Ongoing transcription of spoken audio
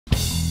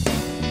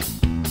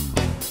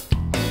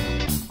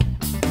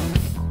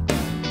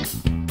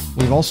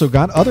We've also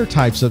got other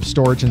types of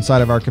storage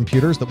inside of our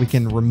computers that we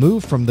can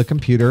remove from the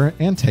computer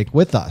and take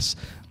with us.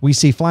 We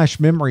see flash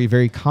memory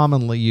very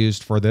commonly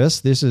used for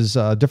this. This is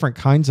different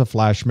kinds of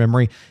flash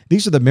memory.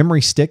 These are the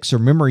memory sticks or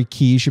memory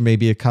keys you may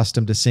be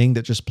accustomed to seeing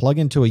that just plug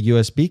into a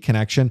USB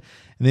connection,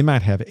 and they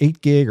might have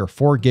 8 gig or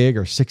 4 gig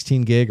or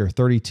 16 gig or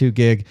 32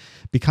 gig.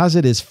 Because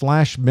it is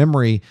flash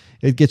memory,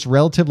 it gets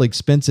relatively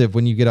expensive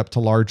when you get up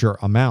to larger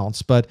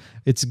amounts, but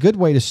it's a good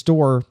way to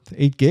store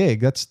 8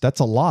 gig. That's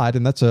a lot,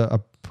 and that's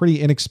a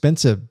pretty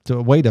inexpensive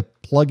way to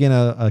plug in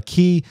a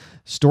key,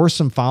 store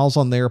some files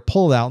on there,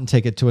 pull it out, and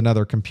take it to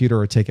another computer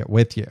or take it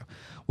with you.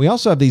 We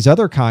also have these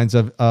other kinds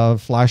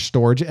of flash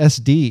storage,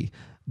 SD.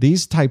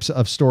 These types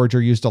of storage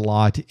are used a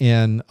lot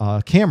in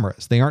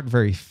cameras. They aren't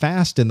very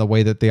fast in the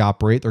way that they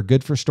operate. They're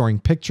good for storing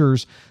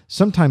pictures,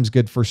 sometimes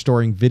good for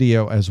storing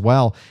video as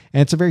well.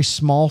 And it's a very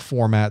small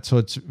format, so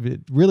it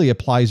really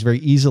applies very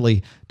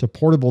easily to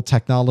portable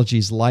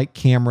technologies like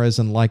cameras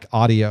and like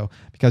audio,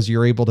 because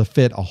you're able to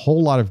fit a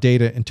whole lot of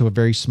data into a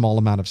very small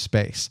amount of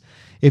space.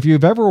 If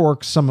you've ever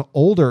worked some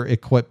older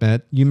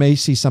equipment, you may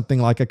see something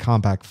like a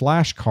compact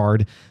flash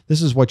card.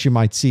 This is what you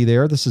might see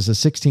there. This is a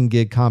 16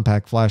 gig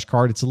compact flash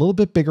card. It's a little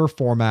bit bigger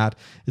format.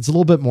 It's a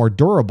little bit more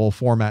durable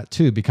format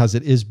too, because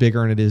it is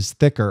bigger and it is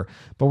thicker.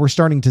 But we're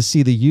starting to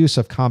see the use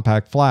of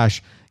compact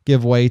flash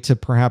give way to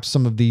perhaps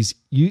some of these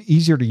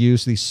easier to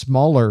use, these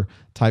smaller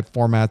type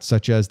formats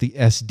such as the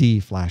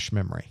SD flash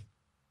memory.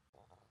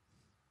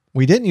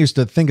 We didn't used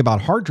to think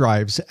about hard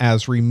drives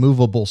as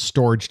removable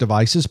storage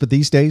devices, but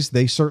these days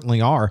they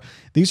certainly are.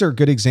 These are a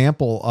good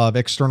example of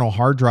external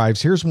hard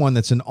drives. Here's one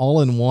that's an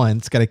all-in-one.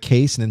 It's got a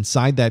case, and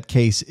inside that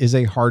case is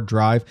a hard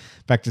drive.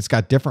 In fact, it's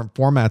got different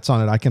formats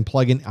on it. I can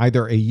plug in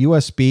either a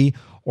USB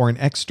or an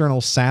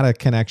external SATA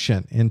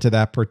connection into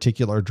that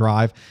particular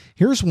drive.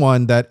 Here's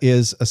one that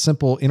is a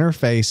simple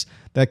interface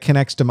that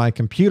connects to my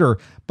computer,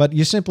 but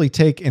you simply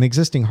take an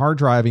existing hard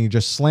drive and you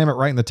just slam it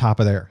right in the top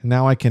of there.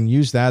 Now I can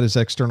use that as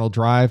external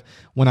drive.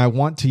 When I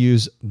want to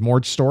use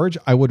more storage,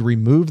 I would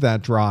remove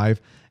that drive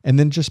and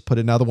then just put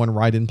another one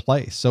right in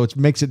place. So it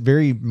makes it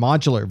very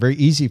modular, very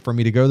easy for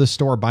me to go to the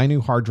store, buy a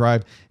new hard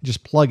drive, and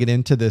just plug it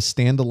into this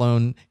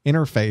standalone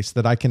interface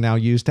that I can now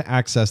use to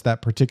access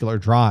that particular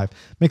drive.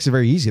 Makes it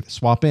very easy to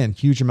swap in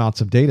huge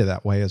amounts of data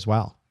that way as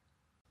well.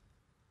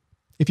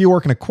 If you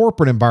work in a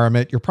corporate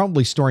environment, you're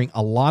probably storing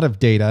a lot of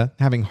data.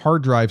 Having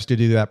hard drives to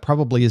do that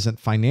probably isn't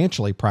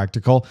financially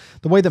practical.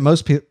 The way that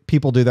most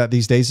people do that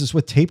these days is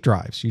with tape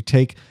drives. You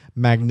take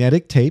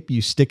magnetic tape,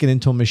 you stick it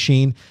into a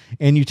machine,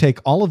 and you take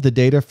all of the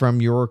data from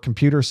your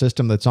computer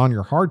system that's on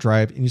your hard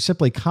drive, and you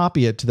simply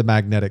copy it to the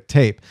magnetic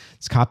tape.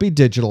 It's copied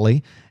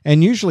digitally,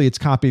 and usually it's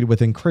copied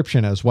with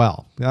encryption as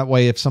well. That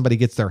way, if somebody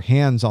gets their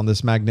hands on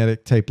this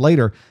magnetic tape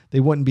later, they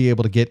wouldn't be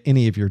able to get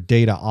any of your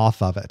data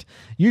off of it.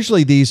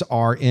 Usually these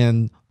are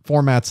in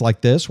formats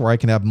like this, where I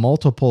can have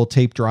multiple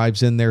tape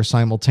drives in there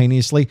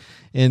simultaneously.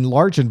 In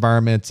large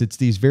environments, it's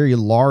these very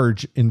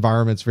large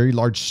environments, very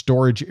large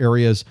storage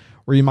areas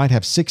where you might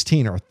have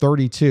 16 or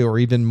 32 or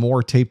even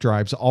more tape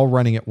drives all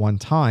running at one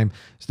time,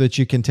 so that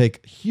you can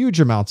take huge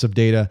amounts of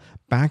data,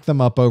 back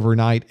them up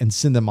overnight, and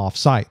send them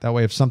off-site. That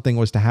way, if something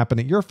was to happen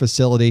at your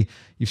facility,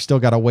 you've still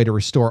got a way to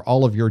restore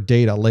all of your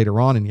data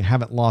later on, and you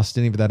haven't lost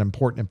any of that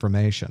important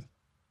information.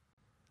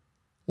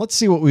 Let's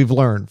see what we've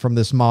learned from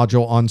this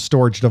module on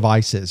storage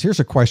devices. Here's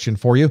a question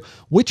for you.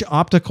 Which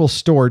optical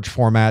storage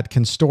format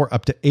can store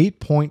up to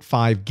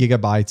 8.5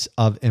 gigabytes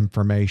of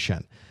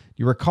information?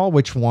 You recall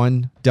which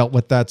one dealt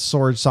with that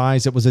storage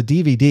size? It was a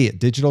DVD, a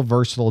digital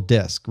versatile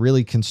disc,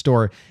 really can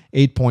store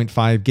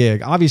 8.5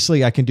 gig.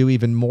 Obviously, I can do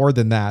even more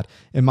than that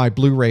in my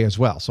Blu-ray as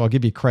well. So I'll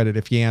give you credit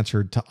if you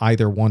answered to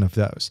either one of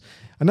those.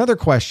 Another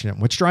question,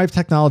 which drive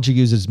technology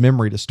uses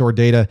memory to store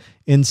data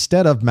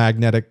instead of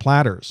magnetic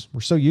platters? We're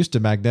so used to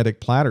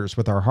magnetic platters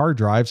with our hard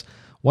drives.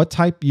 What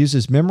type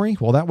uses memory?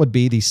 Well, that would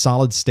be the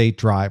solid state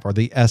drive, or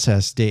the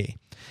SSD.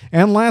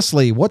 And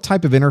lastly, what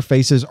type of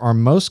interfaces are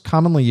most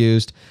commonly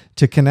used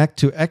to connect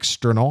to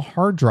external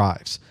hard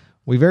drives?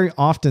 We very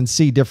often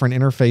see different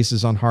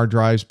interfaces on hard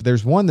drives, but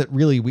there's one that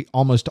really we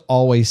almost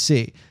always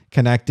see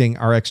connecting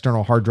our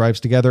external hard drives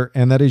together,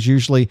 and that is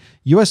usually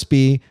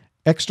USB,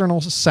 external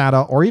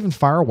SATA, or even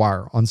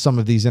FireWire on some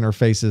of these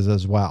interfaces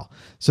as well.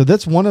 So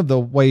that's one of the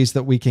ways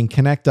that we can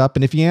connect up.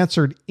 And if you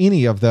answered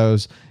any of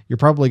those, you're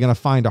probably going to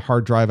find a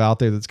hard drive out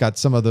there that's got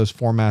some of those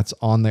formats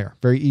on there.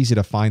 Very easy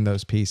to find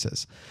those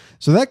pieces.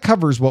 So that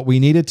covers what we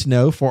needed to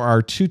know for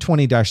our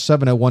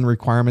 220-701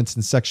 requirements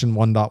in section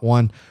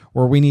 1.1,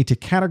 where we need to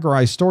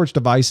categorize storage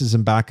devices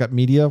and backup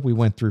media. We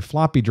went through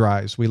floppy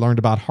drives. We learned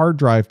about hard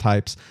drive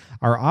types,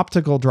 our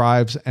optical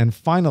drives, and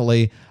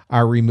finally,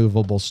 our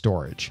removable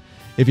storage.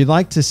 If you'd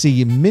like to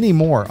see many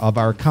more of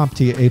our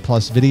CompTIA A+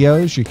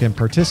 videos, you can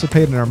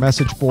participate in our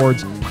message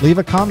boards, leave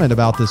a comment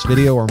about this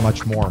video, or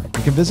much more.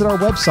 You can visit our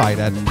website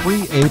at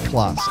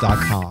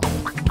freeaplus.com.